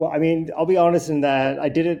Well, I mean, I'll be honest in that I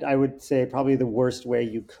did it, I would say, probably the worst way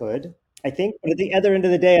you could, I think. But at the other end of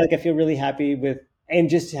the day, like I feel really happy with, and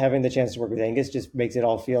just having the chance to work with Angus just makes it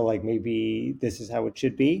all feel like maybe this is how it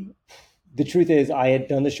should be. The truth is, I had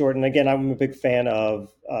done the short, and again, I'm a big fan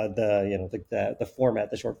of the format,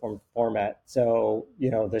 the short form format. So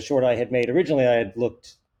the short I had made originally, I had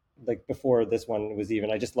looked like before this one was even.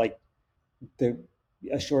 I just like the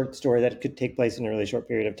a short story that could take place in a really short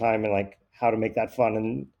period of time, and like how to make that fun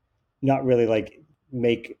and not really like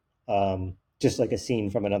make just like a scene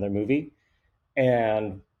from another movie.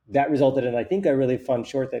 And that resulted in, I think, a really fun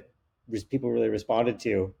short that people really responded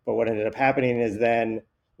to. But what ended up happening is then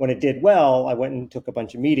when it did well, I went and took a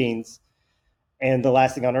bunch of meetings, and the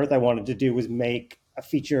last thing on earth I wanted to do was make a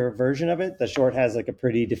feature version of it. The short has like a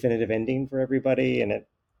pretty definitive ending for everybody, and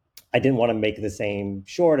I didn't want to make the same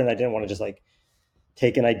short, and I didn't want to just like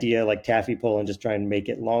take an idea like taffy pull and just try and make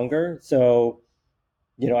it longer. So,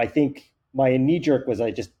 I think my knee jerk was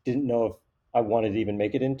I just didn't know if I wanted to even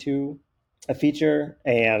make it into a feature.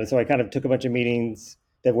 And so I kind of took a bunch of meetings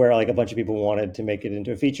that where like a bunch of people wanted to make it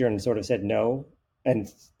into a feature and sort of said no. And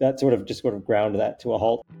that sort of ground that to a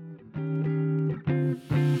halt.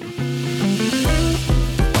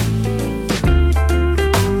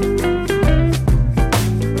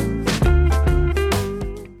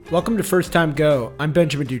 Welcome to First Time Go. I'm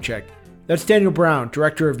Benjamin Duchek. That's Daniel Brown,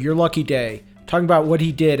 director of Your Lucky Day, talking about what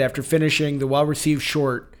he did after finishing the well-received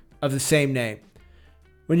short of the same name.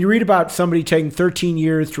 When you read about somebody taking 13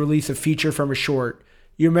 years to release a feature from a short,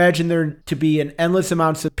 you imagine there to be an endless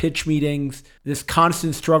amounts of pitch meetings, this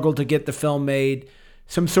constant struggle to get the film made,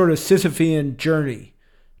 some sort of Sisyphean journey.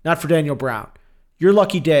 Not for Daniel Brown. Your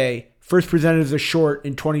Lucky Day, first presented as a short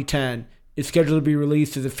in 2010, is scheduled to be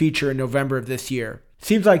released as a feature in November of this year.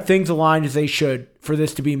 Seems like things aligned as they should for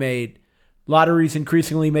this to be made. Lotteries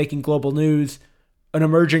increasingly making global news, an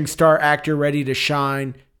emerging star actor ready to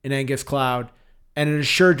shine in Angus Cloud, and an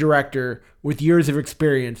assured director with years of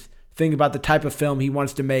experience thinking about the type of film he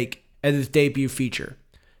wants to make as his debut feature.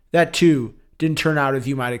 That, too, didn't turn out as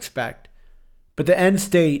you might expect. But The End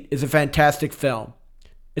State is a fantastic film.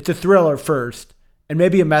 It's a thriller first, and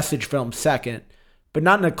maybe a message film second, but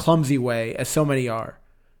not in a clumsy way, as so many are.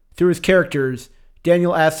 Through his characters,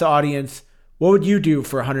 Daniel asks the audience, what would you do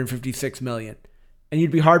for $156 million? And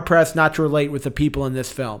you'd be hard-pressed not to relate with the people in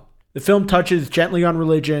this film. The film touches gently on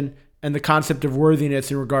religion and the concept of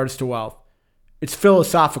worthiness in regards to wealth. It's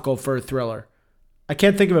philosophical for a thriller. I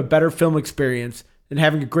can't think of a better film experience than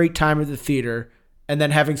having a great time at the theater and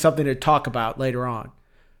then having something to talk about later on.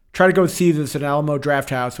 Try to go see this at Alamo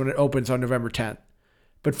Drafthouse when it opens on November 10th.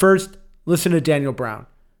 But first, listen to Daniel Brown.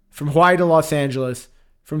 From Hawaii to Los Angeles,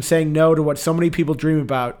 from saying no to what so many people dream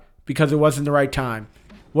about because it wasn't the right time.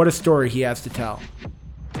 What a story he has to tell.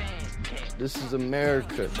 This is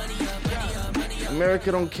America.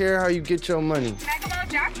 America don't care how you get your money. Mega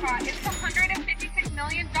jackpot is $156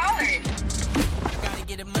 million.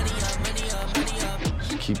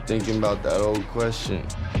 Just keep thinking about that old question.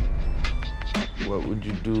 What would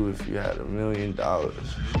you do if you had $1 million?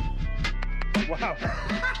 Wow.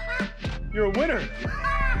 You're a winner.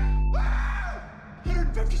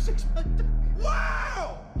 156 million.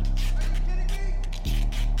 Wow! Are you kidding me?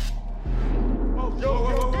 Oh,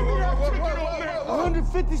 yo, give me that ticket over there.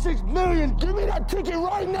 156 million. Give me that ticket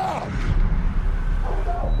right now.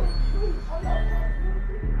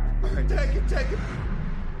 Take it.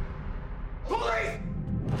 Police!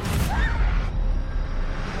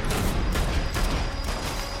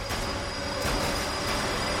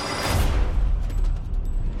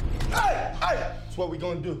 Hey! That's what we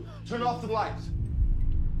gonna do. Turn off the lights.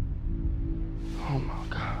 Oh my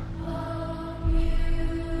God.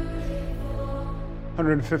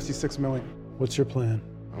 156 million. What's your plan?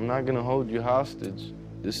 I'm not gonna hold you hostage.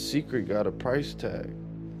 This secret got a price tag.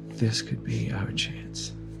 This could be our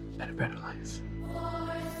chance at a better life.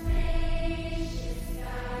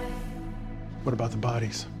 What about the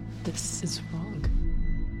bodies? This is wrong.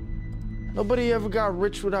 Nobody ever got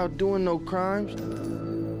rich without doing no crimes.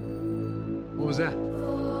 What was that?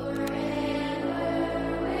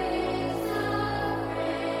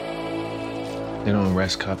 They don't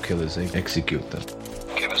arrest cop killers, they execute them.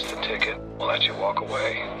 Give us the ticket. We'll let you walk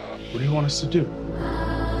away. What do you want us to do?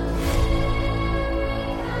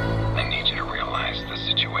 I need you to realize the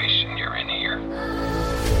situation you're in here.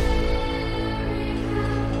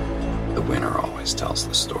 The winner always tells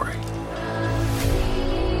the story.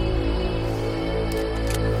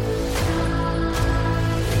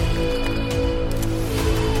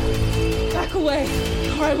 Back away,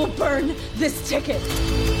 or I will burn this ticket.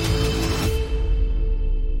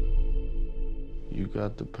 You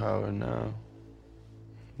got the power now.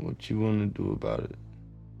 What you want to do about it?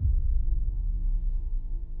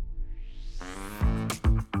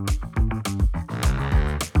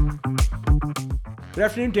 Good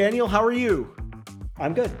afternoon, Daniel. How are you?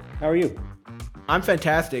 I'm good. How are you? I'm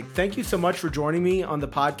fantastic. Thank you so much for joining me on the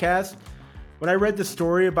podcast. When I read the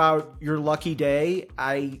story about Your Lucky Day,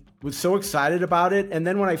 I was so excited about it. And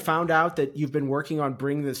then when I found out that you've been working on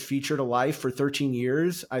bringing this feature to life for 13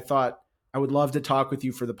 years, I thought I would love to talk with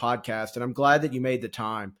you for the podcast. And I'm glad that you made the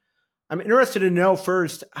time. I'm interested to know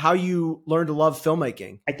first how you learned to love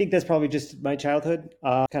filmmaking. I think that's probably just my childhood,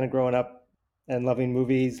 kind of growing up and loving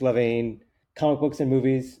movies, loving comic books and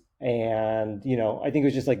movies. And, I think it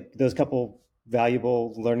was just like those couple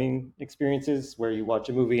valuable learning experiences where you watch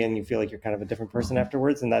a movie and you feel like you're kind of a different person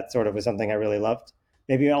afterwards. And that sort of was something I really loved.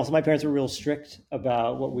 Maybe also my parents were real strict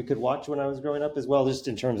about what we could watch when I was growing up as well, just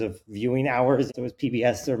in terms of viewing hours. It was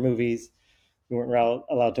PBS or movies. We weren't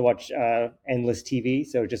allowed to watch endless TV.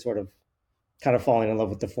 So just sort of kind of falling in love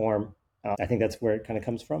with the form. I think that's where it kind of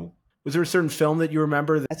comes from. Was there a certain film that you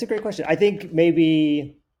remember? That's a great question. I think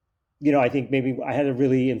maybe I had a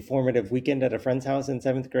really informative weekend at a friend's house in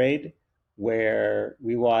 7th grade where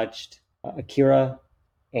we watched Akira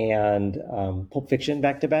and Pulp Fiction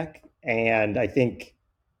back to back. And I think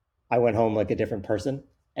I went home like a different person.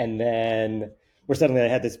 And then I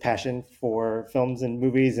had this passion for films and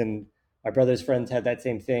movies, and my brother's friends had that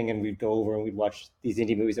same thing. And we'd go over and we'd watch these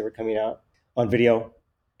indie movies that were coming out on video.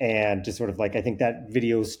 And just sort of like, I think that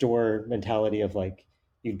video store mentality of like,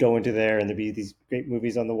 you'd go into there and there'd be these great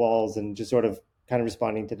movies on the walls, and just sort of kind of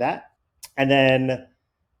responding to that. And then,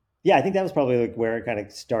 yeah, I think that was probably like where it kind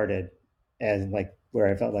of started, and like where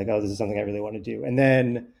I felt like, oh, this is something I really want to do. And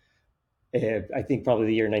then I think probably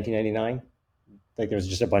the year 1999, like there was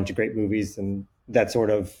just a bunch of great movies, and that sort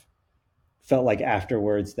of felt like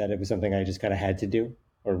afterwards that it was something I just kind of had to do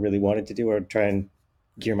or really wanted to do or try and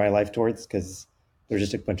gear my life towards, because there was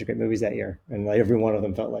just a bunch of great movies that year. And like every one of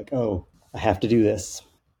them felt like, oh, I have to do this.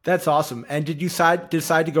 That's awesome. And did you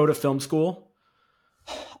decide to go to film school?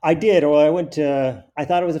 I did. Well, I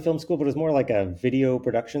thought it was a film school, but it was more like a video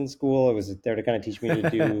production school. It was there to kind of teach me to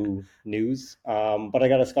do news. But I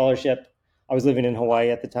got a scholarship. I was living in Hawaii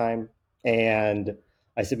at the time, and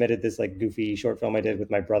I submitted this like goofy short film I did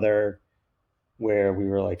with my brother where we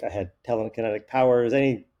were like, I had telekinetic powers.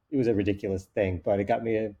 It was a ridiculous thing, but it got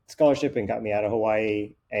me a scholarship and got me out of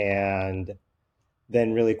Hawaii. And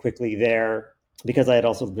then really quickly there, because I had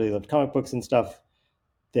also really loved comic books and stuff,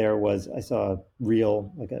 I saw a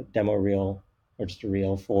reel, like a demo reel or just a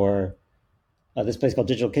reel for this place called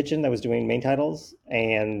Digital Kitchen that was doing main titles.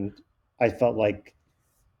 And I felt like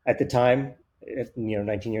at the time,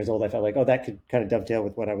 19 years old, I felt like, oh, that could kind of dovetail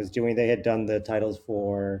with what I was doing. They had done the titles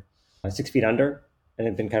for 6 Feet Under and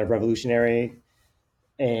had been kind of revolutionary.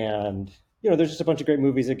 And, there's just a bunch of great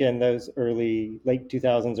movies. Again, those late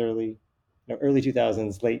 2000s, early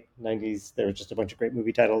 2000s, late 90s, there was just a bunch of great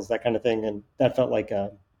movie titles, that kind of thing. And that felt like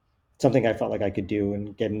something I felt like I could do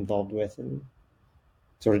and get involved with, and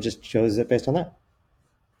sort of just chose it based on that.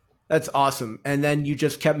 That's awesome. And then you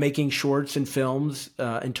just kept making shorts and films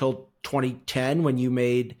until 2010 when you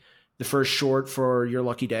made the first short for Your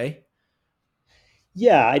Lucky Day?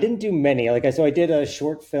 Yeah, I didn't do many. So I did a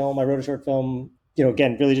short film. I wrote a short film,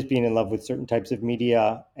 again, really just being in love with certain types of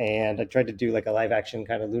media. And I tried to do like a live action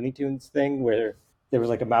kind of Looney Tunes thing where there was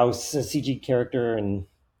like a mouse, a CG character, and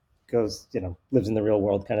goes, lives in the real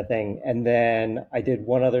world kind of thing. And then I did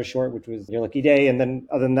one other short, which was Your Lucky Day. And then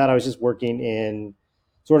other than that, I was just working in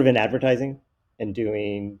advertising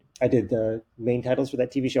and I did the main titles for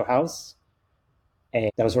that TV show House.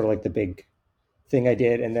 And that was sort of like the big thing I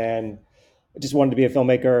did. And then I just wanted to be a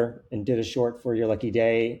filmmaker and did a short for Your Lucky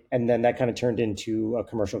Day. And then that kind of turned into a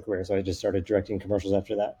commercial career. So I just started directing commercials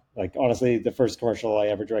after that. Like, honestly, the first commercial I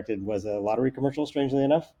ever directed was a lottery commercial, strangely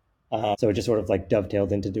enough. So it just sort of like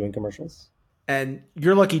dovetailed into doing commercials. And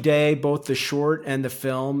Your Lucky Day, both the short and the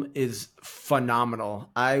film, is phenomenal.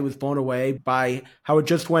 I was blown away by how it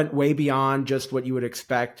just went way beyond just what you would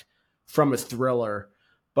expect from a thriller.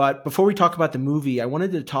 But before we talk about the movie, I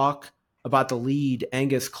wanted to talk about the lead,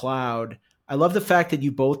 Angus Cloud. I love the fact that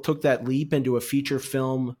you both took that leap into a feature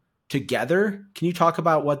film together. Can you talk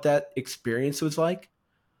about what that experience was like?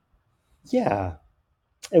 Yeah,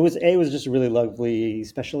 it was just a really lovely,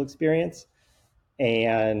 special experience.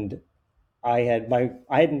 And I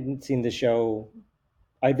hadn't seen the show.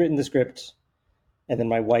 I'd written the script, and then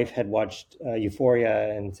my wife had watched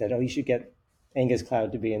Euphoria and said, oh, you should get Angus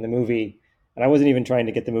Cloud to be in the movie. And I wasn't even trying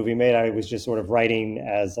to get the movie made. I was just sort of writing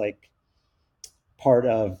as like part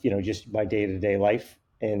of, just my day-to-day life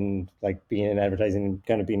and like being in advertising and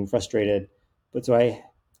kind of being frustrated. But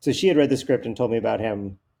so she had read the script and told me about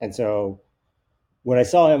him. And so when I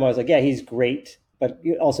saw him, I was like, yeah, he's great, but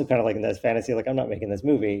also kind of like in this fantasy, like I'm not making this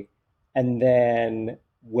movie. And then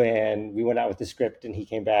when we went out with the script and he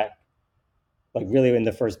came back, like really in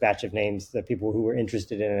the first batch of names, the people who were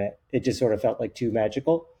interested in it, it just sort of felt like too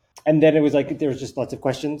magical. And then it was like there was just lots of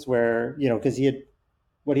questions where, you know, because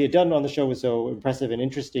what he had done on the show was so impressive and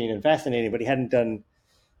interesting and fascinating, but he hadn't done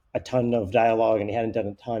a ton of dialogue and he hadn't done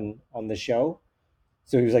a ton on the show.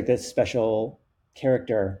 So he was like this special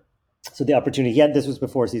character. So the opportunity he had, this was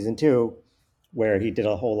before season 2, where he did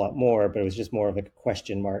a whole lot more, but it was just more of like a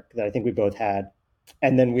question mark that I think we both had.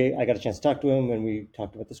 And then I got a chance to talk to him and we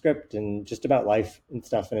talked about the script and just about life and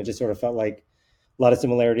stuff. And it just sort of felt like a lot of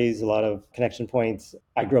similarities, a lot of connection points.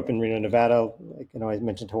 I grew up in Reno, Nevada. Like, you know, I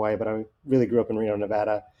mentioned Hawaii, but I really grew up in Reno,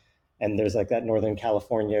 Nevada. And there's like that Northern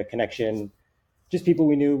California connection, just people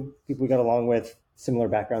we knew, people we got along with, similar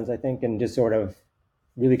backgrounds, I think, and just sort of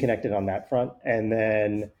really connected on that front. And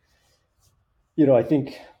then, you know, I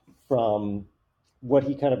think from what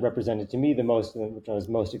he kind of represented to me the most, and which I was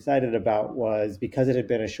most excited about, was because it had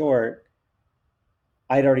been a short,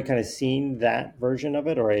 I'd already kind of seen that version of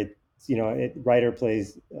it, or Ryder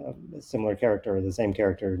plays a similar character or the same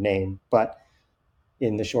character name, but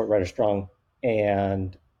in the short Ryder Strong.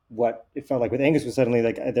 And what it felt like with Angus was suddenly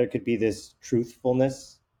like there could be this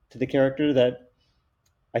truthfulness to the character that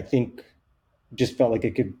I think just felt like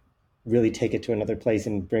it could really take it to another place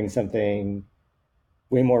and bring something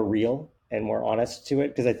way more real and more honest to it.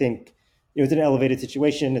 Because I think it was an elevated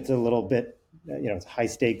situation. It's a little bit, it's high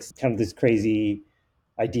stakes, kind of this crazy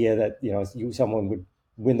idea that, someone would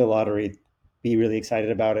win the lottery, be really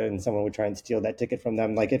excited about it, and someone would try and steal that ticket from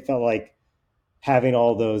them. Like, it felt like having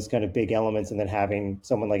all those kind of big elements and then having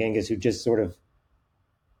someone like Angus who just sort of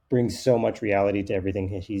brings so much reality to everything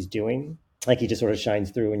he's doing. Like, he just sort of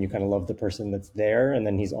shines through and you kind of love the person that's there. And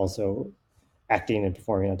then he's also acting and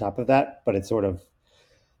performing on top of that. But it's sort of,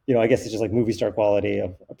 I guess it's just like movie star quality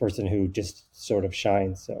of a person who just sort of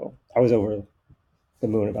shines. So I was over the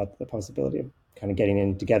moon about the possibility of kind of getting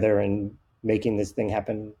in together and making this thing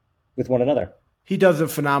happen with one another. He does a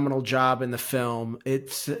phenomenal job in the film.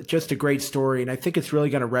 It's just a great story, and I think it's really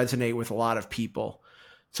going to resonate with a lot of people.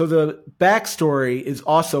 So the backstory is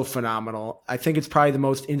also phenomenal. I think it's probably the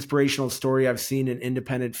most inspirational story I've seen in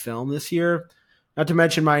independent film this year. Not to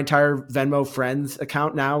mention my entire Venmo friends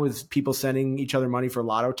account now is people sending each other money for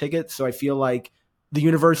lotto tickets. So I feel like the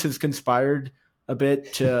universe has conspired a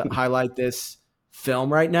bit to highlight this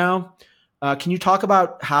film right now. Can you talk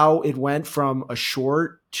about how it went from a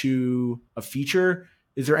short to a feature?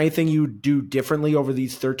 Is there anything you do differently over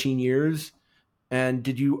these 13 years? And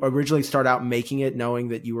did you originally start out making it knowing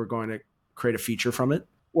that you were going to create a feature from it?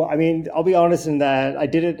 Well, I mean, I'll be honest in that I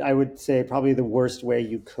did it, I would say, probably the worst way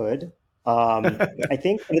you could. I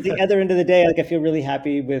think, but at the other end of the day, like, I feel really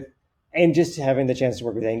happy with, and just having the chance to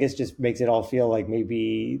work with Angus just makes it all feel like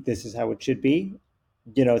maybe this is how it should be,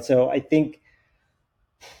 so I think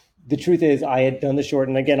the truth is I had done the short,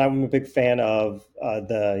 and again, I'm a big fan of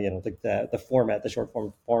the format, the short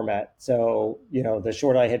form format. So, the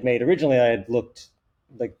short I had made originally, I had looked,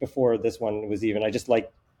 like, before this one was even, I just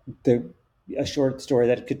like a short story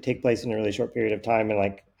that could take place in a really short period of time, and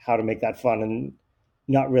like how to make that fun and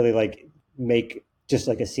not really like make just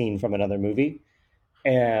like a scene from another movie.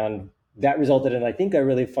 And that resulted in, I think, a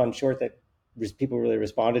really fun short that people really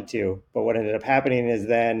responded to. But what ended up happening is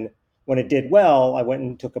then when it did well, I went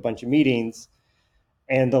and took a bunch of meetings,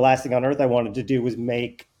 and the last thing on earth I wanted to do was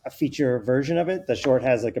make a feature version of it. The short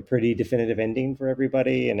has like a pretty definitive ending for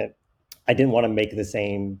everybody, and I didn't want to make the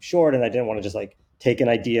same short, and I didn't want to just like take an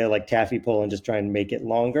idea like taffy pull and just try and make it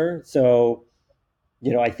longer. So,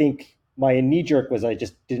 I think my knee jerk was I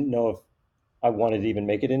just didn't know if I wanted to even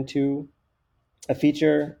make it into a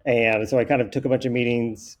feature. And so I kind of took a bunch of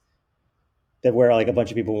meetings where like a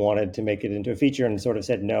bunch of people wanted to make it into a feature and sort of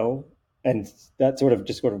said no. And that sort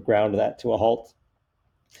of ground that to a halt.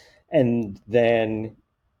 And then,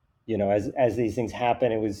 as these things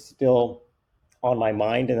happen, it was still on my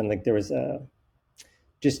mind. And then like there was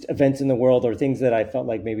just events in the world or things that I felt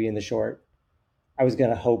like maybe in the short, I was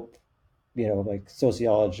going to hope, like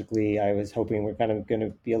sociologically, I was hoping we're kind of going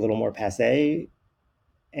to be a little more passé,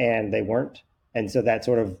 and they weren't. And so that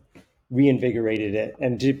sort of reinvigorated it.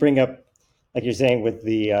 And to bring up, like you're saying, with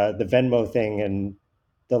the Venmo thing and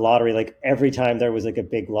the lottery, like every time there was like a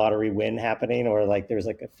big lottery win happening, or like there was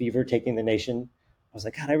like a fever taking the nation, I was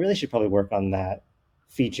like, God, I really should probably work on that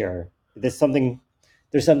feature. There's something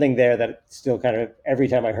there that still kind of, every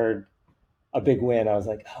time I heard a big win, I was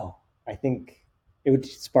like, oh, I think it would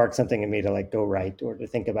spark something in me to like go write or to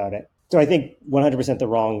think about it. So I think 100% the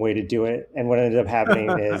wrong way to do it. And what ended up happening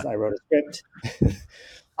is I wrote a script.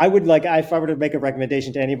 I would like, if I were to make a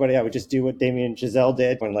recommendation to anybody, I would just do what Damien Chazelle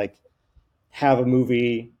did, when like have a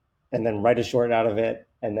movie and then write a short out of it.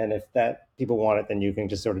 And then if that people want it, then you can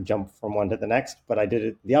just sort of jump from one to the next. But I did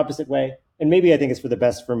it the opposite way. And maybe I think it's for the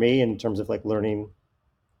best for me in terms of like learning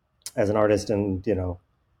as an artist and,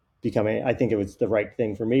 becoming, I think it was the right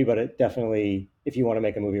thing for me, but it definitely, if you want to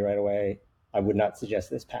make a movie right away, I would not suggest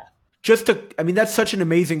this path. That's such an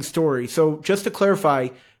amazing story. So just to clarify,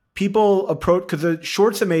 people approach, because the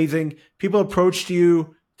short's amazing, people approached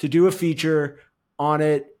you to do a feature on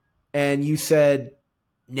it, and you said,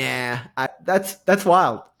 nah, that's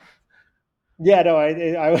wild. Yeah, no, I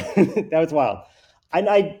that was wild.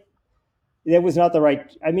 That was not the right,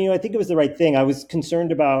 I think it was the right thing. I was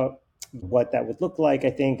concerned about what that would look like, I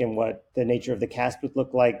think, and what the nature of the cast would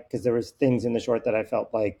look like, because there was things in the short that I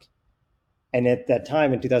felt like, and at that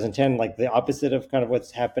time in 2010, like the opposite of kind of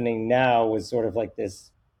what's happening now was sort of like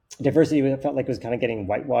this diversity. It felt like it was kind of getting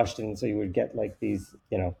whitewashed. And so you would get like these,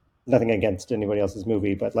 nothing against anybody else's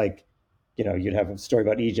movie, but like, you'd have a story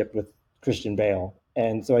about Egypt with Christian Bale.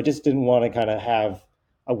 And so I just didn't want to kind of have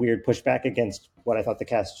a weird pushback against what I thought the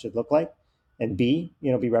cast should look like and be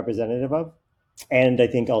representative of. And I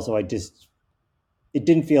think also it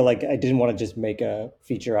didn't feel like I didn't want to just make a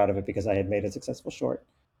feature out of it because I had made a successful short.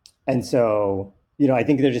 And so, I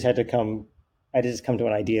think I had to come to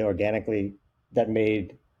an idea organically that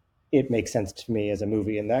made it make sense to me as a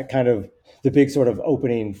movie. And that kind of, the big sort of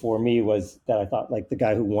opening for me was that I thought like the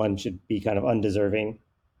guy who won should be kind of undeserving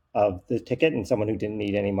of the ticket and someone who didn't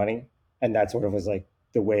need any money. And that sort of was like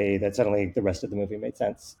the way that suddenly the rest of the movie made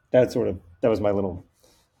sense. That was my little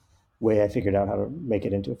way I figured out how to make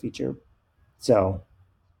it into a feature. So,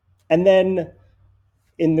 and then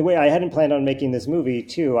in the way I hadn't planned on making this movie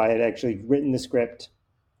too, I had actually written the script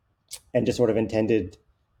and just sort of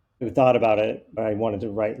thought about it, but I wanted to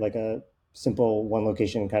write like a simple one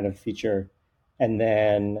location kind of feature. And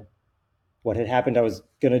then what had happened, I was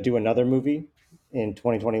going to do another movie in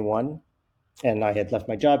 2021 and I had left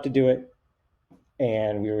my job to do it.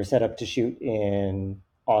 And we were set up to shoot in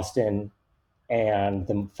Austin and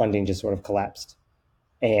the funding just sort of collapsed.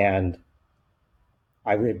 And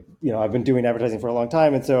I've been doing advertising for a long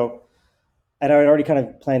time. And I had already kind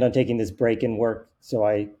of planned on taking this break in work. So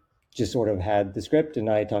I just sort of had the script and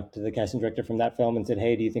I talked to the casting director from that film and said,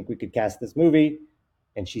 hey, do you think we could cast this movie?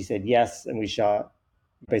 And she said, yes. And we shot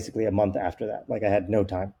basically a month after that. Like I had no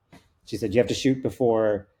time. She said, you have to shoot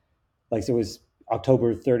before, so it was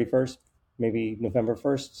October 31st, maybe November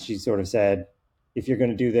 1st. She sort of said, if you're going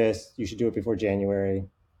to do this, you should do it before January.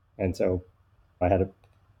 And so I had a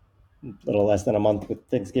little less than a month with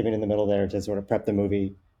Thanksgiving in the middle there to sort of prep the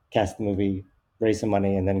movie, cast the movie, raise some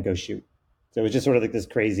money, and then go shoot. So it was just sort of like this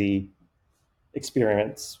crazy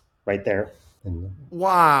experiments right there.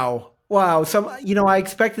 Wow. I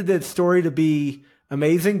expected that story to be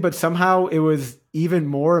amazing, but somehow it was even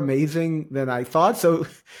more amazing than I thought. So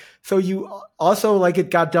you also it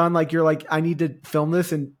got done, you're like, I need to film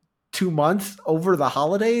this in 2 months over the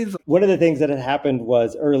holidays. One of the things that had happened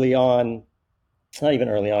was early on, not even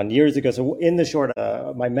early on, years ago. So in the short,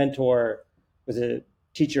 my mentor was a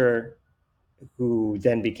teacher who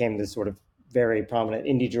then became this sort of very prominent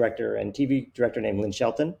indie director and TV director named Lynn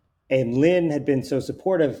Shelton. And Lynn had been so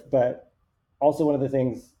supportive, but also one of the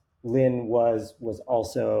things Lynn was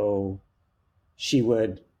also, she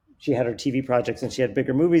had her TV projects and she had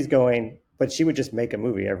bigger movies going, but she would just make a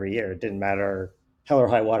movie every year. It didn't matter hell or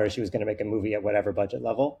high water, she was going to make a movie at whatever budget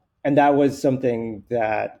level. And that was something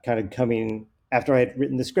that kind of coming after I had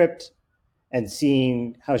written the script and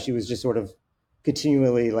seeing how she was just sort of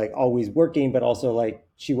continually always working, but also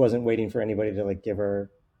she wasn't waiting for anybody to give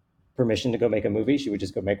her permission to go make a movie. She would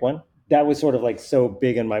just go make one. That was sort of so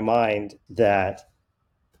big in my mind that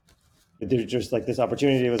there's just this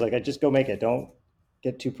opportunity. It was I just go make it. Don't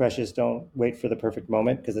get too precious. Don't wait for the perfect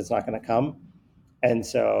moment because it's not going to come. And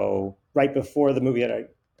so right before the movie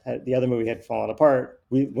the other movie had fallen apart,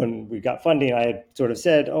 when we got funding, I had sort of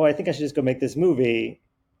said, oh, I think I should just go make this movie.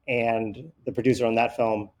 And the producer on that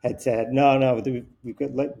film had said, no,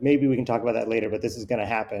 maybe we can talk about that later, but this is going to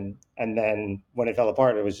happen. And then when it fell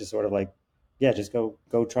apart, it was just sort of just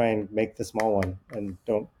go try and make the small one and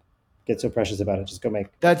don't get so precious about it. Just go make.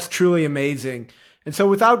 That's truly amazing. And so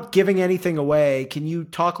without giving anything away, can you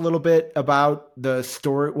talk a little bit about the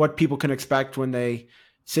story, what people can expect when they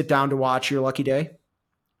sit down to watch Your Lucky Day?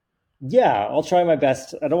 Yeah, I'll try my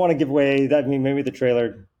best. I don't want to give away that. Maybe the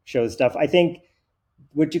trailer shows stuff. I think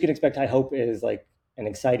what you can expect, I hope, is an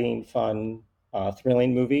exciting, fun,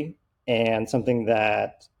 thrilling movie and something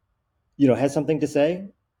that, has something to say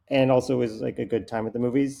and also is a good time at the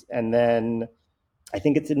movies. And then I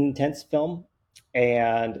think it's an intense film.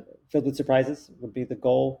 and filled with surprises would be the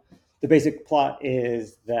goal. The basic plot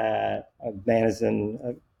is that a man is in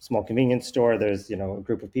a small convenience store. There's, a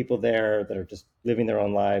group of people there that are just living their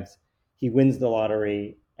own lives. He wins the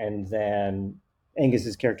lottery, and then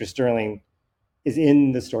Angus's character Sterling is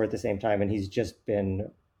in the store at the same time, and he's just been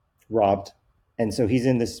robbed. And so he's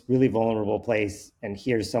in this really vulnerable place and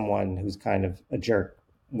hears someone who's kind of a jerk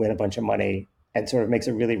win a bunch of money and sort of makes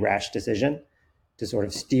a really rash decision to sort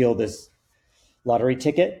of steal this lottery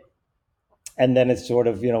ticket. And then it's sort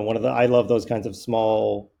of, I love those kinds of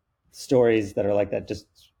small stories that are like that,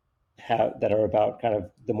 that are about kind of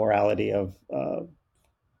the morality of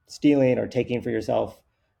stealing or taking for yourself,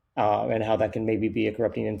 and how that can maybe be a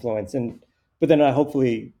corrupting influence. But then I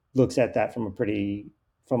hopefully looks at that from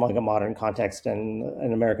like a modern context and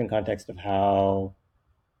an American context of how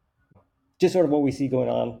just sort of what we see going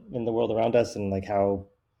on in the world around us, and like how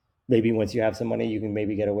maybe once you have some money, you can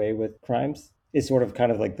maybe get away with crimes, is sort of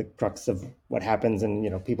kind of like the crux of what happens.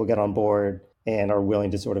 And, people get on board and are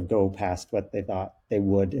willing to sort of go past what they thought they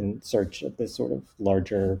would in search of this sort of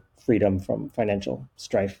larger freedom from financial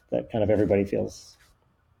strife that kind of everybody feels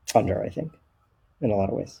under, I think, in a lot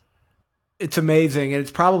of ways. It's amazing, and it's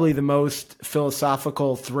probably the most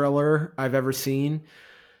philosophical thriller I've ever seen.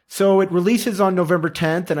 So it releases on November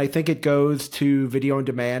 10th, and I think it goes to video on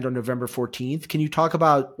demand on November 14th. Can you talk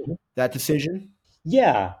about that decision?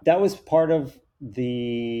 Yeah, that was part of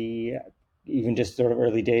the even just sort of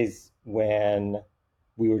early days when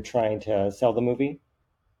we were trying to sell the movie,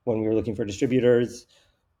 when we were looking for distributors.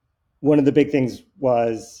 One of the big things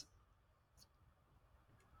was,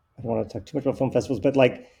 I don't want to talk too much about film festivals, but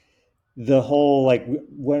like the whole, like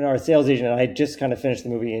when our sales agent and I had just kind of finished the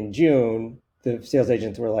movie in June, the sales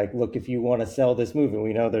agents were like, look, if you want to sell this movie,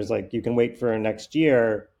 we know there's like, you can wait for next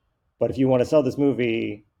year, but if you want to sell this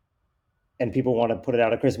movie and people want to put it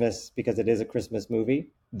out at Christmas because it is a Christmas movie,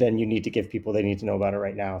 then you need to give people, they need to know about it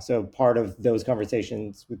right now. So part of those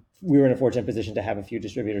conversations, we were in a fortunate position to have a few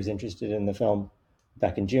distributors interested in the film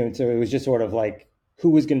back in June. So it was just sort of like, who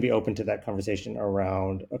was going to be open to that conversation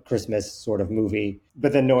around a Christmas sort of movie,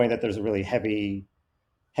 but then knowing that there's a really heavy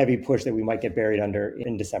push that we might get buried under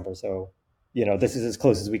in December. So, this is as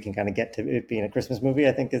close as we can kind of get to it being a Christmas movie,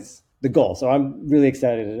 I think, is the goal. So I'm really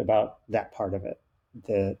excited about that part of it,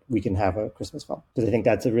 that we can have a Christmas film, because I think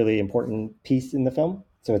that's a really important piece in the film.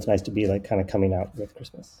 So it's nice to be like kind of coming out with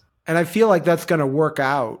Christmas. And I feel like that's going to work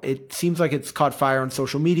out. It seems like it's caught fire on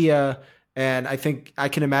social media. And I think I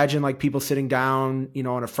can imagine like people sitting down,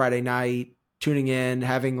 on a Friday night, tuning in,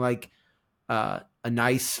 having like a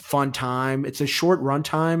nice, fun time. It's a short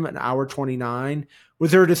runtime, an hour 29.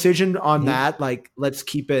 Was there a decision on that? Like, let's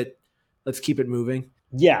keep it moving.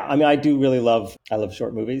 Yeah. I mean, I love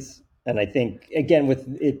short movies. And I think, again, with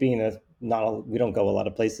it being we don't go a lot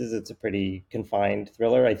of places, it's a pretty confined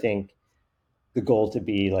thriller. I think the goal to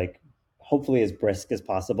be like, hopefully as brisk as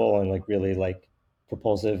possible and like really like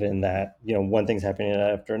propulsive in that, one thing's happening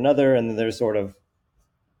after another. And then there's sort of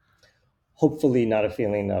hopefully not a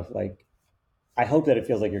feeling of like, I hope that it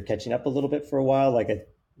feels like you're catching up a little bit for a while. Like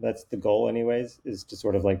that's the goal anyways, is to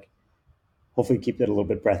sort of like, hopefully keep it a little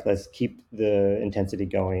bit breathless, keep the intensity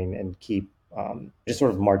going, and keep just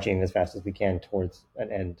sort of marching as fast as we can towards an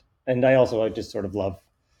end. And I just sort of love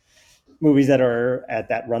movies that are at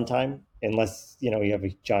that runtime, unless, you have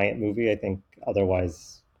a giant movie. I think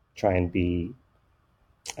otherwise try and be,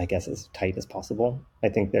 I guess, as tight as possible. I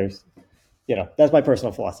think there's, that's my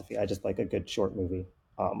personal philosophy. I just like a good short movie.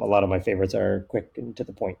 A lot of my favorites are quick and to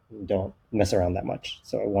the point and don't mess around that much.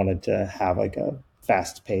 So I wanted to have like a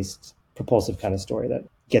fast-paced, propulsive kind of story that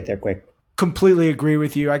get there quick. Completely agree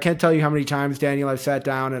with you. I can't tell you how many times, Daniel, I've sat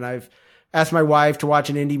down and I've asked my wife to watch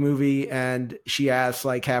an indie movie, and she asks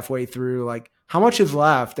like halfway through, like, how much is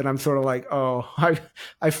left? And I'm sort of like, oh,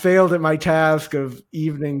 I failed at my task of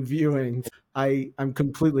evening viewing. I'm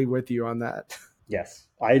completely with you on that. Yes,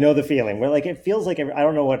 I know the feeling. Where like it feels like I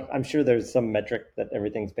don't know what, I'm sure there's some metric that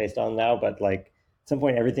everything's based on now, but like at some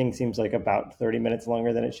point everything seems like about 30 minutes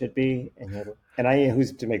longer than it should be. And I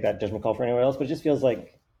who's to make that judgment call for anyone else, but it just feels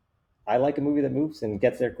like I like a movie that moves and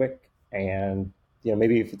gets there quick. And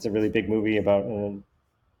maybe if it's a really big movie about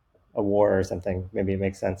a war or something, maybe it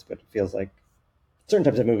makes sense. But it feels like certain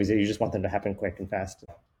types of movies that you just want them to happen quick and fast.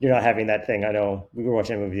 You're not having that thing. I know we were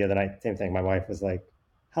watching a movie the other night, same thing. My wife was like,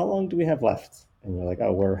 how long do we have left? And we're like,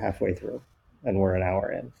 oh, we're halfway through and we're an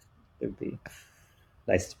hour in. It would be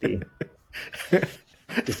nice to be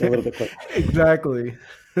just a little bit quick. Exactly.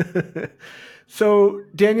 So,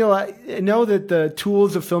 Daniel, I know that the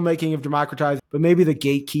tools of filmmaking have democratized, but maybe the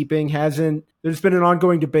gatekeeping hasn't. There's been an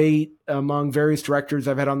ongoing debate among various directors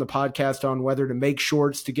I've had on the podcast on whether to make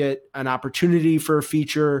shorts to get an opportunity for a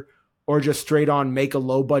feature or just straight on make a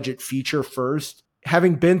low budget feature first.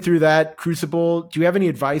 Having been through that crucible, do you have any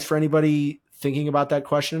advice for anybody thinking about that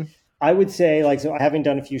question? I would say, like, so having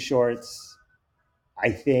done a few shorts,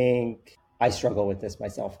 I think I struggle with this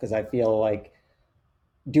myself because I feel like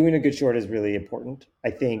doing a good short is really important.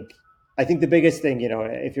 I think the biggest thing,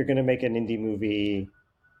 if you're going to make an indie movie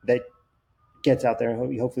that gets out there,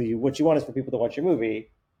 and hopefully what you want is for people to watch your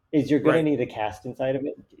movie, is you're going to need a cast inside of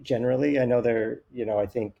it. Generally, I know I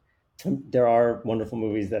think there are wonderful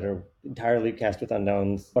movies that are entirely cast with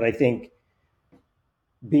unknowns, but I think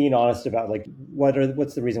being honest about like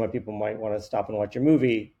what's the reason why people might want to stop and watch your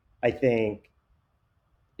movie, I think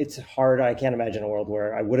it's hard. I can't imagine a world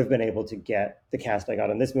where I would have been able to get the cast I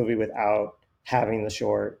got in this movie without having the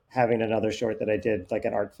short, having another short that I did, like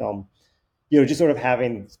an art film, just sort of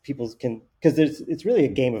having people because it's really a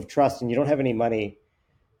game of trust and you don't have any money.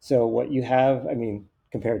 So what you have, I mean,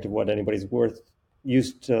 compared to what anybody's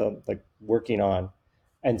used to like working on.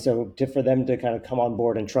 And so for them to kind of come on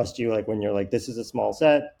board and trust you, like when you're like, this is a small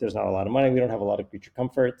set, there's not a lot of money, we don't have a lot of creature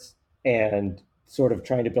comforts, and sort of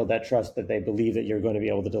trying to build that trust that they believe that you're going to be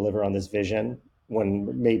able to deliver on this vision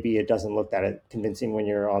when maybe it doesn't look that convincing when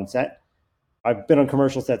you're on set. I've been on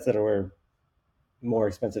commercial sets that were more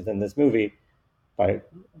expensive than this movie by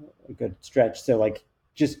a good stretch. So like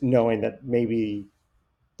just knowing that maybe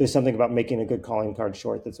there's something about making a good calling card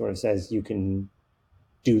short that sort of says you can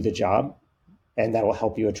do the job and that will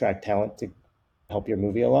help you attract talent to help your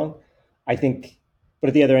movie along. I think, but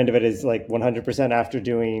at the other end of it is like 100% after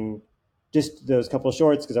doing just those couple of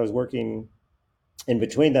shorts, because I was working in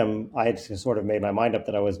between them, I had sort of made my mind up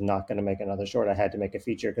that I was not going to make another short. I had to make a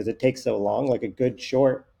feature because it takes so long. Like a good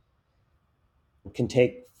short can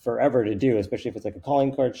take forever to do, especially if it's like a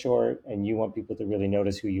calling card short and you want people to really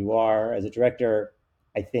notice who you are as a director.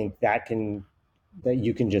 I think that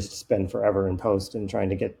you can just spend forever in post and trying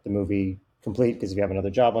to get the movie complete, because if you have another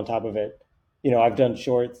job on top of it, I've done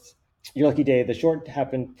shorts. Your Lucky Day, the short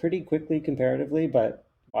happened pretty quickly comparatively, but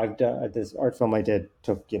I've done this art film I did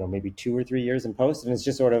took, maybe 2 or 3 years in post. And it's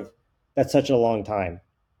just sort of, that's such a long time.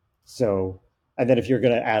 So, and then if you're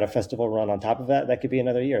going to add a festival run on top of that, that could be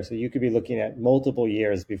another year. So you could be looking at multiple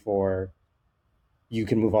years before you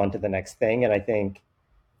can move on to the next thing. And I think,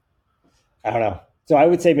 I don't know. So I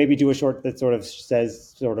would say maybe do a short that sort of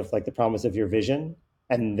says sort of like the promise of your vision,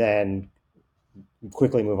 and then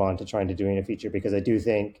quickly move on to trying to doing a feature, because I do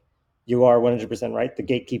think you are 100% right. The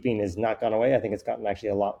gatekeeping has not gone away. I think it's gotten actually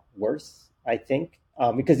a lot worse, I think,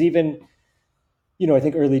 because even, I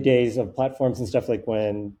think early days of platforms and stuff, like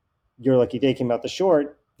when Your Lucky Day came out, the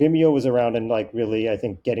short, Vimeo was around and like really, I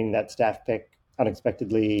think, getting that staff pick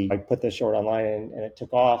unexpectedly. I put the short online and it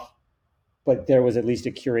took off, but there was at least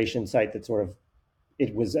a curation site that sort of,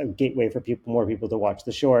 it was a gateway for more people to watch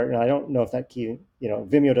the short. And I don't know if that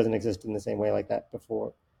Vimeo doesn't exist in the same way like that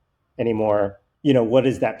before anymore. What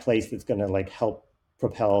is that place that's going to like help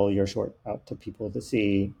propel your short out to people to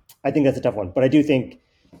see? I think that's a tough one, but I do think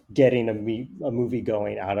getting a movie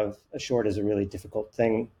going out of a short is a really difficult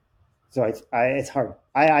thing. So it's hard.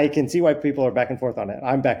 I can see why people are back and forth on it.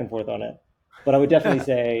 I'm back and forth on it, but I would definitely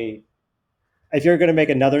say if you're going to make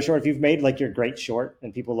another short, if you've made like your great short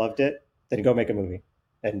and people loved it, then go make a movie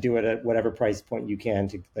and do it at whatever price point you can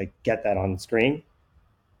to like get that on screen,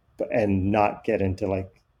 and not get into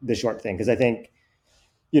like the short thing. Because I think,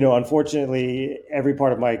 unfortunately, every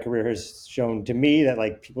part of my career has shown to me that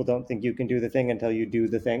like people don't think you can do the thing until you do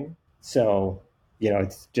the thing. So,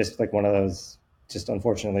 it's just like one of those, just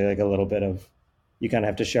unfortunately, like a little bit of, you kind of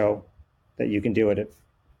have to show that you can do it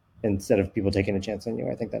instead of people taking a chance on you.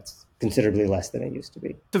 I think that's considerably less than it used to be.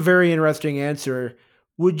 It's a very interesting answer.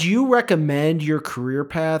 Would you recommend your career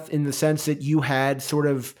path in the sense that you had sort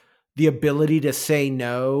of the ability to say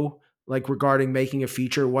no, like regarding making a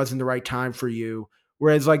feature wasn't the right time for you?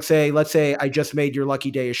 Whereas like let's say I just made Your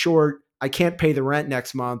Lucky Day a short, I can't pay the rent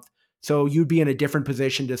next month. So you'd be in a different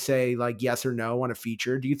position to say like yes or no on a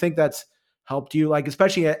feature. Do you think that's helped you? Like,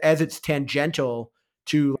 especially as it's tangential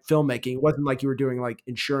to filmmaking, it wasn't like you were doing like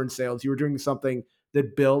insurance sales. You were doing something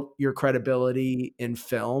that built your credibility in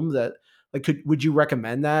film. That like, would you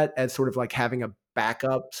recommend that as sort of like having a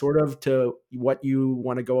backup sort of to what you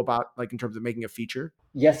want to go about, like in terms of making a feature?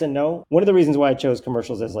 Yes and no. One of the reasons why I chose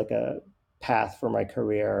commercials as like a path for my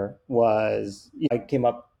career was I came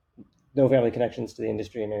up, no family connections to the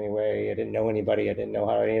industry in any way. I didn't know anybody. I didn't know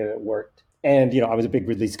how any of it worked. And, I was a big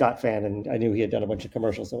Ridley Scott fan, and I knew he had done a bunch of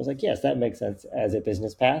commercials. So I was like, yes, that makes sense as a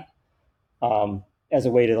business path, as a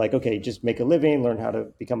way to like, okay, just make a living, learn how to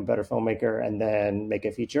become a better filmmaker, and then make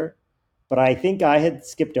a feature. But I think I had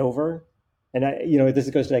skipped over, and this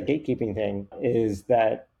goes to that gatekeeping thing, is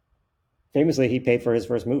that famously he paid for his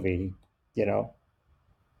first movie, you know,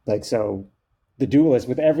 like, so The Duelist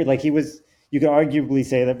with every, like, you could arguably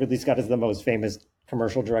say that Ridley Scott is the most famous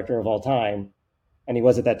commercial director of all time. And he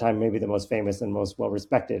was at that time maybe the most famous and most well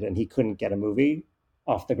respected, and he couldn't get a movie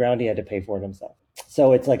off the ground. He had to pay for it himself.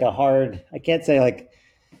 So it's like I can't say like,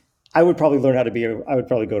 I would probably learn how to I would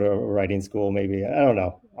probably go to a writing school, maybe. I don't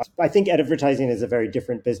know. I think advertising is a very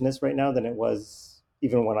different business right now than it was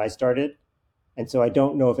even when I started. And so I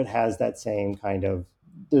don't know if it has that same kind of,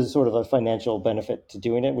 there's sort of a financial benefit to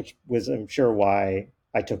doing it, which was, I'm sure, why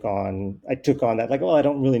I took on that, like, well, I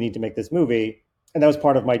don't really need to make this movie. And that was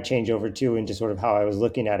part of my changeover too, into sort of how I was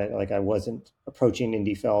looking at it. Like, I wasn't approaching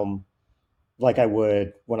indie film like I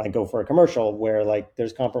would when I go for a commercial, where like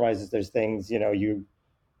there's compromises, there's things, you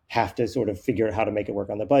have to sort of figure out how to make it work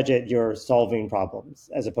on the budget. You're solving problems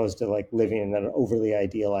as opposed to like living in an overly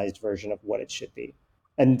idealized version of what it should be.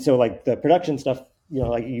 And so like the production stuff,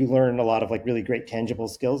 like you learn a lot of like really great tangible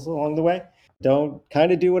skills along the way. Don't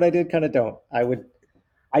kind of do what I did, kind of don't.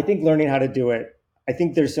 I think learning how to do it, I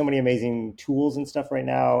think there's so many amazing tools and stuff right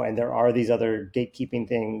now, and there are these other gatekeeping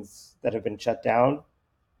things that have been shut down.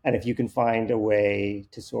 And if you can find a way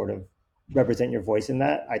to sort of represent your voice in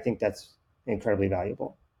that, I think that's incredibly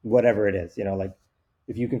valuable, whatever it is. Like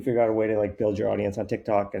if you can figure out a way to like build your audience on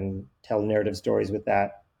TikTok and tell narrative stories with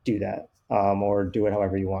that, do that, or do it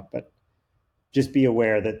however you want. But just be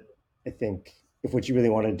aware that I think if what you really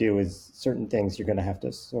want to do is certain things, you're going to have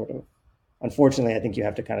to sort of, unfortunately, I think you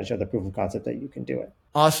have to kind of show the proof of concept that you can do it.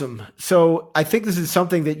 Awesome. So I think this is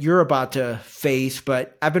something that you're about to face,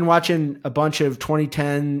 but I've been watching a bunch of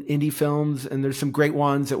 2010 indie films, and there's some great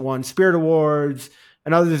ones that won Spirit Awards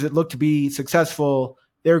and others that look to be successful.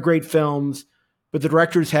 They're great films, but the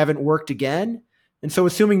directors haven't worked again. And so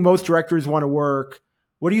assuming most directors want to work,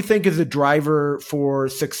 what do you think is a driver for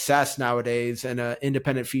success nowadays in an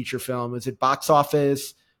independent feature film? Is it box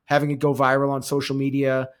office, having it go viral on social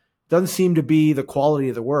media? Doesn't seem to be the quality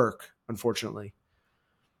of the work, unfortunately.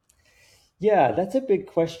 Yeah, that's a big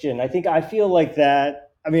question. I feel like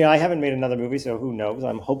that. I mean, I haven't made another movie, so who knows?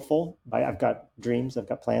 I'm hopeful. I've got dreams. I've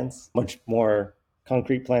got plans, much more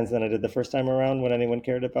concrete plans than I did the first time around when anyone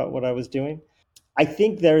cared about what I was doing. I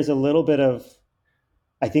think there's a little bit of,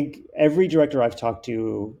 I think every director I've talked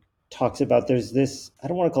to talks about, there's this, I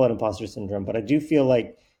don't want to call it imposter syndrome, but I do feel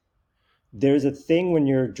like there's a thing when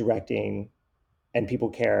you're directing and people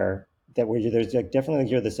care, that there's like definitely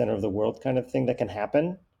like you're the center of the world kind of thing that can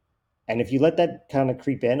happen. And if you let that kind of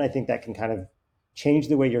creep in, I think that can kind of change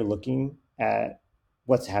the way you're looking at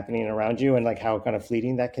what's happening around you and like how kind of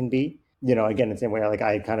fleeting that can be. Again, the same way like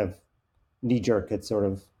I kind of knee jerk had sort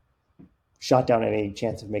of shot down any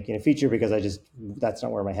chance of making a feature because that's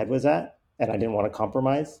not where my head was at. And I didn't want to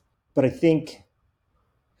compromise. But I think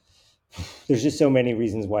there's just so many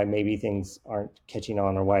reasons why maybe things aren't catching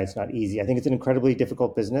on or why it's not easy. I think it's an incredibly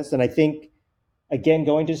difficult business. And I think, again,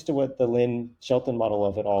 going just to what the Lynn Shelton model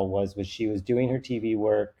of it all was she was doing her TV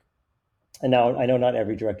work. And now I know not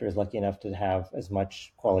every director is lucky enough to have as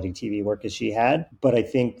much quality TV work as she had, but I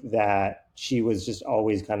think that she was just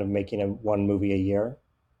always kind of making one movie a year.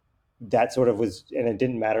 That sort of was, and it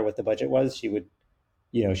didn't matter what the budget was. She would,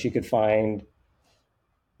 she could find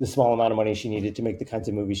the small amount of money she needed to make the kinds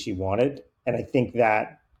of movies she wanted. And I think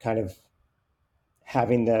that kind of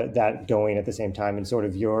having that going at the same time, and sort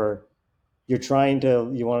of you're trying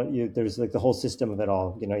to, there's like the whole system of it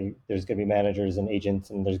all, there's going to be managers and agents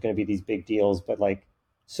and there's going to be these big deals, but like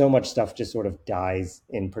so much stuff just sort of dies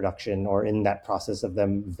in production or in that process of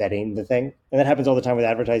them vetting the thing. And that happens all the time with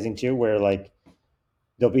advertising too, where like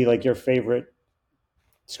there'll be like your favorite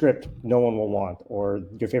script no one will want, or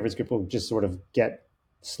your favorite script will just sort of get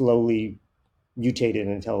slowly mutated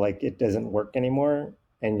until like it doesn't work anymore.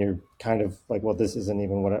 And you're kind of like, well, this isn't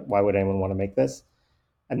even why would anyone want to make this?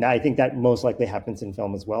 And I think that most likely happens in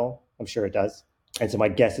film as well. I'm sure it does. And so my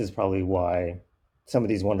guess is probably why some of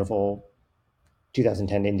these wonderful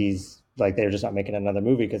 2010 indies, like they're just not making another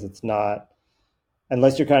movie, because it's not,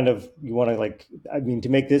 unless you're kind of, you want to like, I mean, to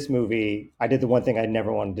make this movie, I did the one thing I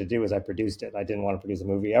never wanted to do is I produced it. I didn't want to produce a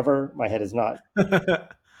movie ever. My head is not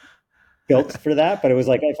built for that, but it was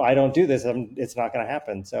like, if I don't do this, it's not going to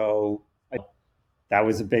happen. So that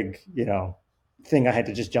was a big, thing. I had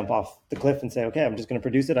to just jump off the cliff and say, okay, I'm just going to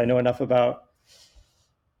produce it. I know enough about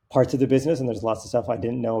parts of the business, and there's lots of stuff I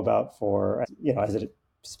didn't know about for, as it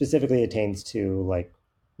specifically attains to like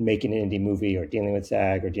making an indie movie or dealing with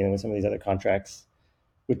SAG or dealing with some of these other contracts,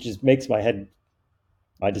 which just makes my head,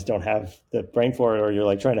 I just don't have the brain for it. Or you're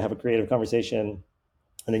like trying to have a creative conversation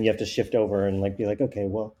and then you have to shift over and like be like, okay,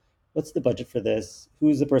 well, what's the budget for this?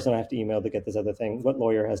 Who's the person I have to email to get this other thing? What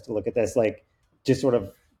lawyer has to look at this? Like, just sort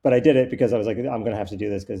of, but I did it because I was like, I'm going to have to do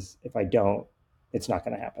this because if I don't, it's not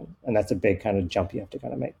going to happen. And that's a big kind of jump you have to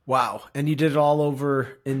kind of make. Wow. And you did it all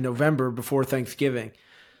over in November before Thanksgiving.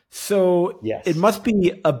 So yes, it must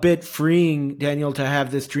be a bit freeing, Daniel, to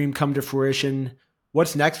have this dream come to fruition.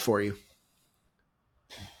 What's next for you?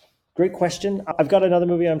 Great question. I've got another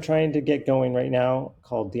movie I'm trying to get going right now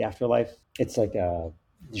called The Afterlife. It's like a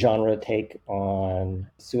genre take on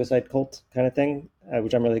suicide cult kind of thing,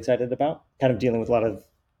 which I'm really excited about. Kind of dealing with a lot of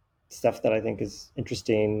stuff that I think is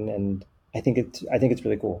interesting, and I think it's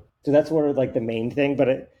really cool. So that's sort of like the main thing.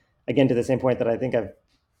 But again, to the same point that I think I've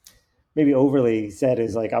maybe overly said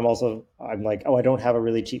is like I'm like, oh, I don't have a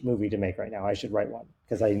really cheap movie to make right now. I should write one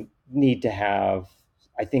because I need to have.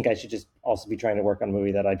 I think I should just also be trying to work on a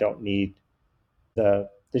movie that I don't need the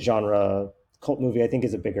genre cult movie. I think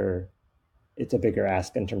is a bigger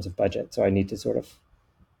ask in terms of budget. So I need to sort of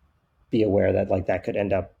be aware that like that could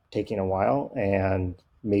end up taking a while, and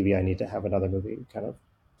maybe I need to have another movie kind of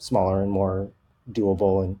smaller and more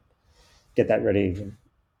doable and get that ready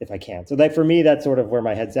if I can. So that for me, that's sort of where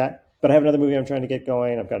my head's at. But I have another movie I'm trying to get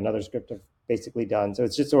going. I've got another script I've basically done. So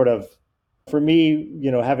it's just sort of, for me,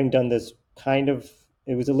 having done this kind of,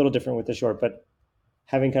 it was a little different with the short, but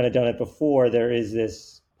having kind of done it before, there is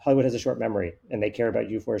this, Hollywood has a short memory and they care about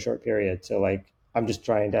you for a short period. So like, I'm just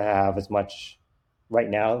trying to have as much right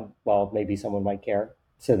now, while maybe someone might care,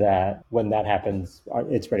 so that when that happens,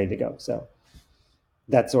 it's ready to go. So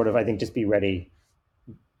that's sort of, I think, just be ready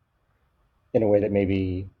in a way that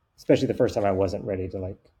maybe, especially the first time I wasn't ready to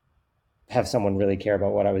like have someone really care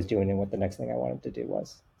about what I was doing and what the next thing I wanted to do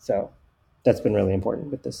was. So that's been really important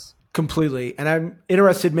with this. Completely. And I'm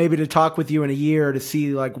interested maybe to talk with you in a year to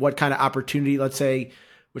see like what kind of opportunity, let's say,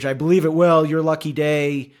 which I believe it will, Your Lucky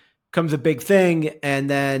Day comes a big thing, and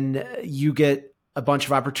then you get a bunch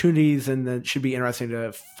of opportunities, and then it should be interesting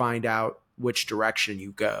to find out which direction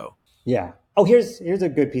you go. Yeah. Oh, here's a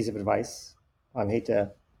good piece of advice. I hate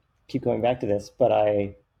to keep going back to this, but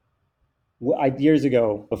I years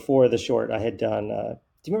ago, before the short, I had done,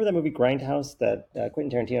 do you remember that movie Grindhouse that Quentin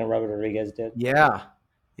Tarantino and Robert Rodriguez did?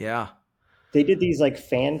 Yeah. They did these like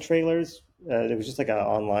fan trailers. It was just like an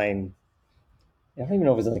online, I don't even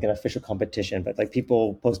know if it was like an official competition, but like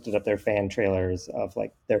people posted up their fan trailers of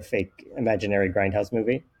like their fake imaginary Grindhouse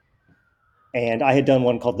movie. And I had done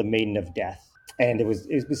one called The Maiden of Death. And it was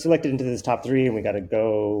selected into this top 3, and we got to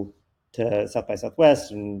go to South by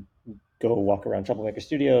Southwest and go walk around Troublemaker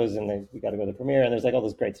Studios, and then we got to go to the premiere, and there's like all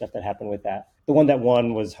this great stuff that happened with that. The one that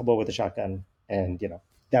won was Hobo with a Shotgun, and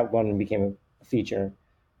that one became a feature.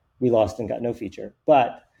 We lost and got no feature,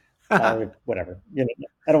 but whatever.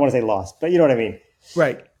 I don't want to say lost, but you know what I mean.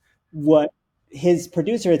 Right. What his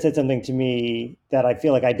producer had said something to me that I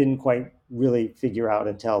feel like I didn't quite really figure out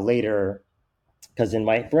until later, because in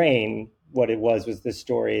my brain, what it was this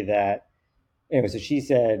story that, anyway, so she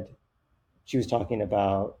said she was talking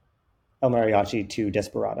about El Mariachi to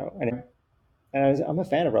Desperado. And I'm a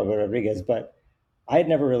fan of Robert Rodriguez, but I had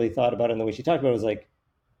never really thought about it in the way she talked about it. It was like,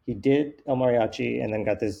 he did El Mariachi and then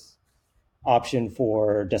got this option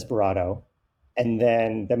for Desperado. And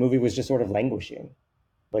then the movie was just sort of languishing.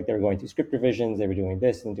 Like they were going through script revisions, they were doing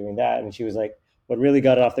this and doing that. And she was like, what really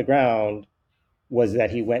got it off the ground was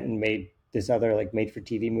that he went and made this other like made for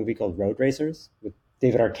TV movie called Road Racers with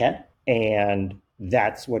David Arquette. And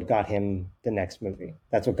that's what got him the next movie.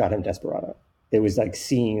 That's what got him Desperado. It was like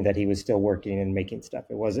seeing that he was still working and making stuff.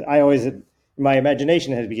 It wasn't, my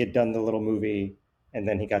imagination had done the little movie and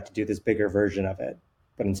then he got to do this bigger version of it.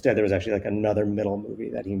 But instead there was actually like another middle movie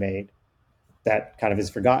that he made that kind of is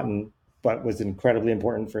forgotten, but was incredibly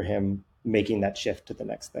important for him making that shift to the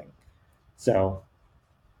next thing. So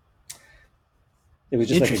it was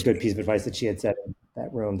just like a good piece of advice that she had said in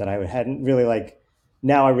that room that I hadn't really like.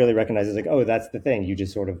 Now I really recognize it's like, oh, that's the thing. You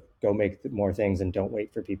just sort of go make more things and don't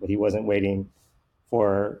wait for people. He wasn't waiting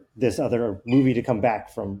for this other movie to come back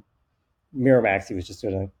from Miramax. He was just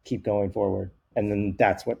going to keep going forward. And then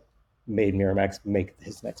that's what made Miramax make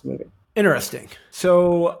his next movie. Interesting.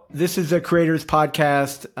 So this is a creators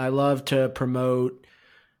podcast. I love to promote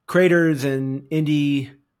creators and indie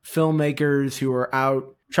filmmakers who are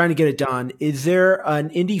out trying to get it done. Is there an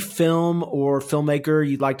indie film or filmmaker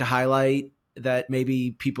you'd like to highlight that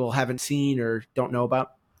maybe people haven't seen or don't know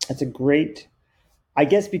about? That's a great, I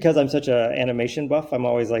guess because I'm such an animation buff, I'm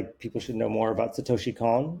always like, people should know more about Satoshi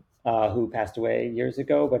Kon, who passed away years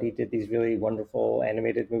ago, but he did these really wonderful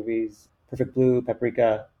animated movies, Perfect Blue,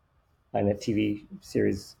 Paprika, and a TV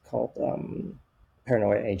series called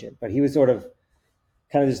Paranoia Agent. But he was sort of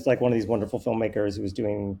kind of just like one of these wonderful filmmakers who was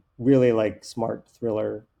doing really like smart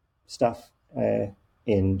thriller stuff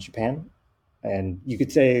in Japan. And you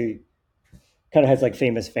could say kind of has like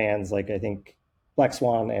famous fans. Like I think Black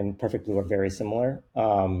Swan and Perfect Blue are very similar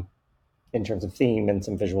in terms of theme and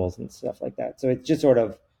some visuals and stuff like that. So it's just sort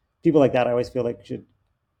of people like that I always feel like should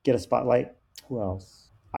get a spotlight. Who else?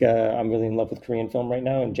 I'm really in love with Korean film right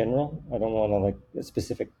now in general. I don't want to like a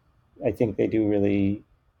specific. I think they do really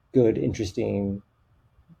good, interesting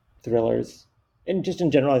thrillers. And just in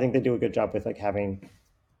general, I think they do a good job with like having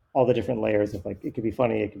all the different layers of like, it could be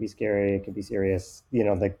funny, it could be scary, it could be serious. You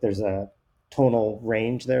know, like there's a tonal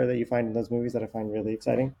range there that you find in those movies that I find really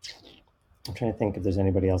exciting. I'm trying to think if there's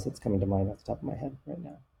anybody else that's coming to mind off the top of my head right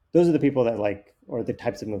now. Those are the people that like, or the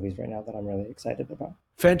types of movies right now that I'm really excited about.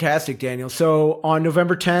 Fantastic, Daniel. So on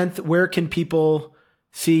November 10th, where can people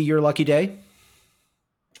see Your Lucky Day?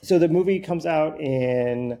 So the movie comes out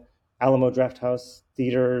in Alamo Drafthouse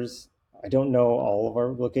theaters. I don't know all of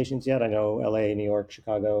our locations yet. I know LA, New York,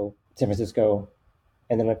 Chicago, San Francisco,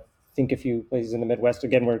 and then I think a few places in the Midwest.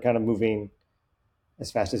 Again, we're kind of moving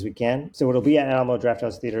as fast as we can. So it'll be at Alamo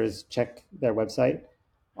Drafthouse theaters. Check their website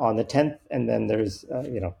on the 10th, and then there's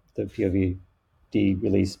the POVD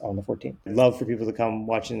release on the 14th. I'd love for people to come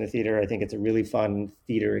watch in the theater. I think it's a really fun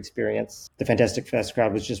theater experience. The Fantastic Fest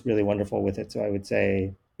crowd was just really wonderful with it. So I would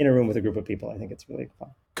say in a room with a group of people, I think it's really fun.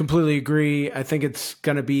 Completely agree. I think it's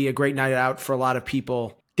going to be a great night out for a lot of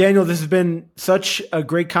people. Daniel, this has been such a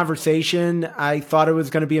great conversation. I thought it was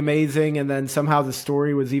going to be amazing, and then somehow the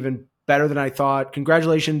story was even better than I thought.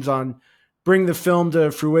 Congratulations on bringing the film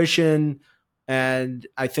to fruition, and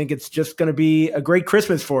I think it's just going to be a great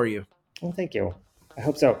Christmas for you. Well, thank you. I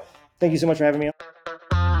hope so. Thank you so much for having me on.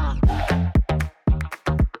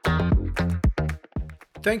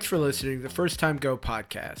 Thanks for listening to the First Time Go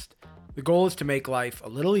podcast. The goal is to make life a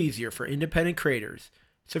little easier for independent creators.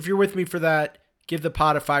 So if you're with me for that, give the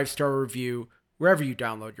pod a 5-star review wherever you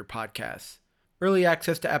download your podcasts. Early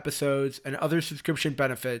access to episodes and other subscription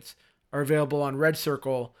benefits are available on Red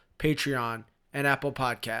Circle, Patreon, and Apple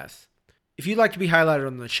Podcasts. If you'd like to be highlighted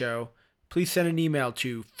on the show, please send an email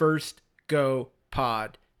to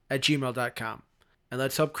firstgopod@gmail.com, and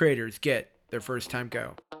let's help creators get their first time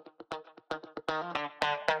go.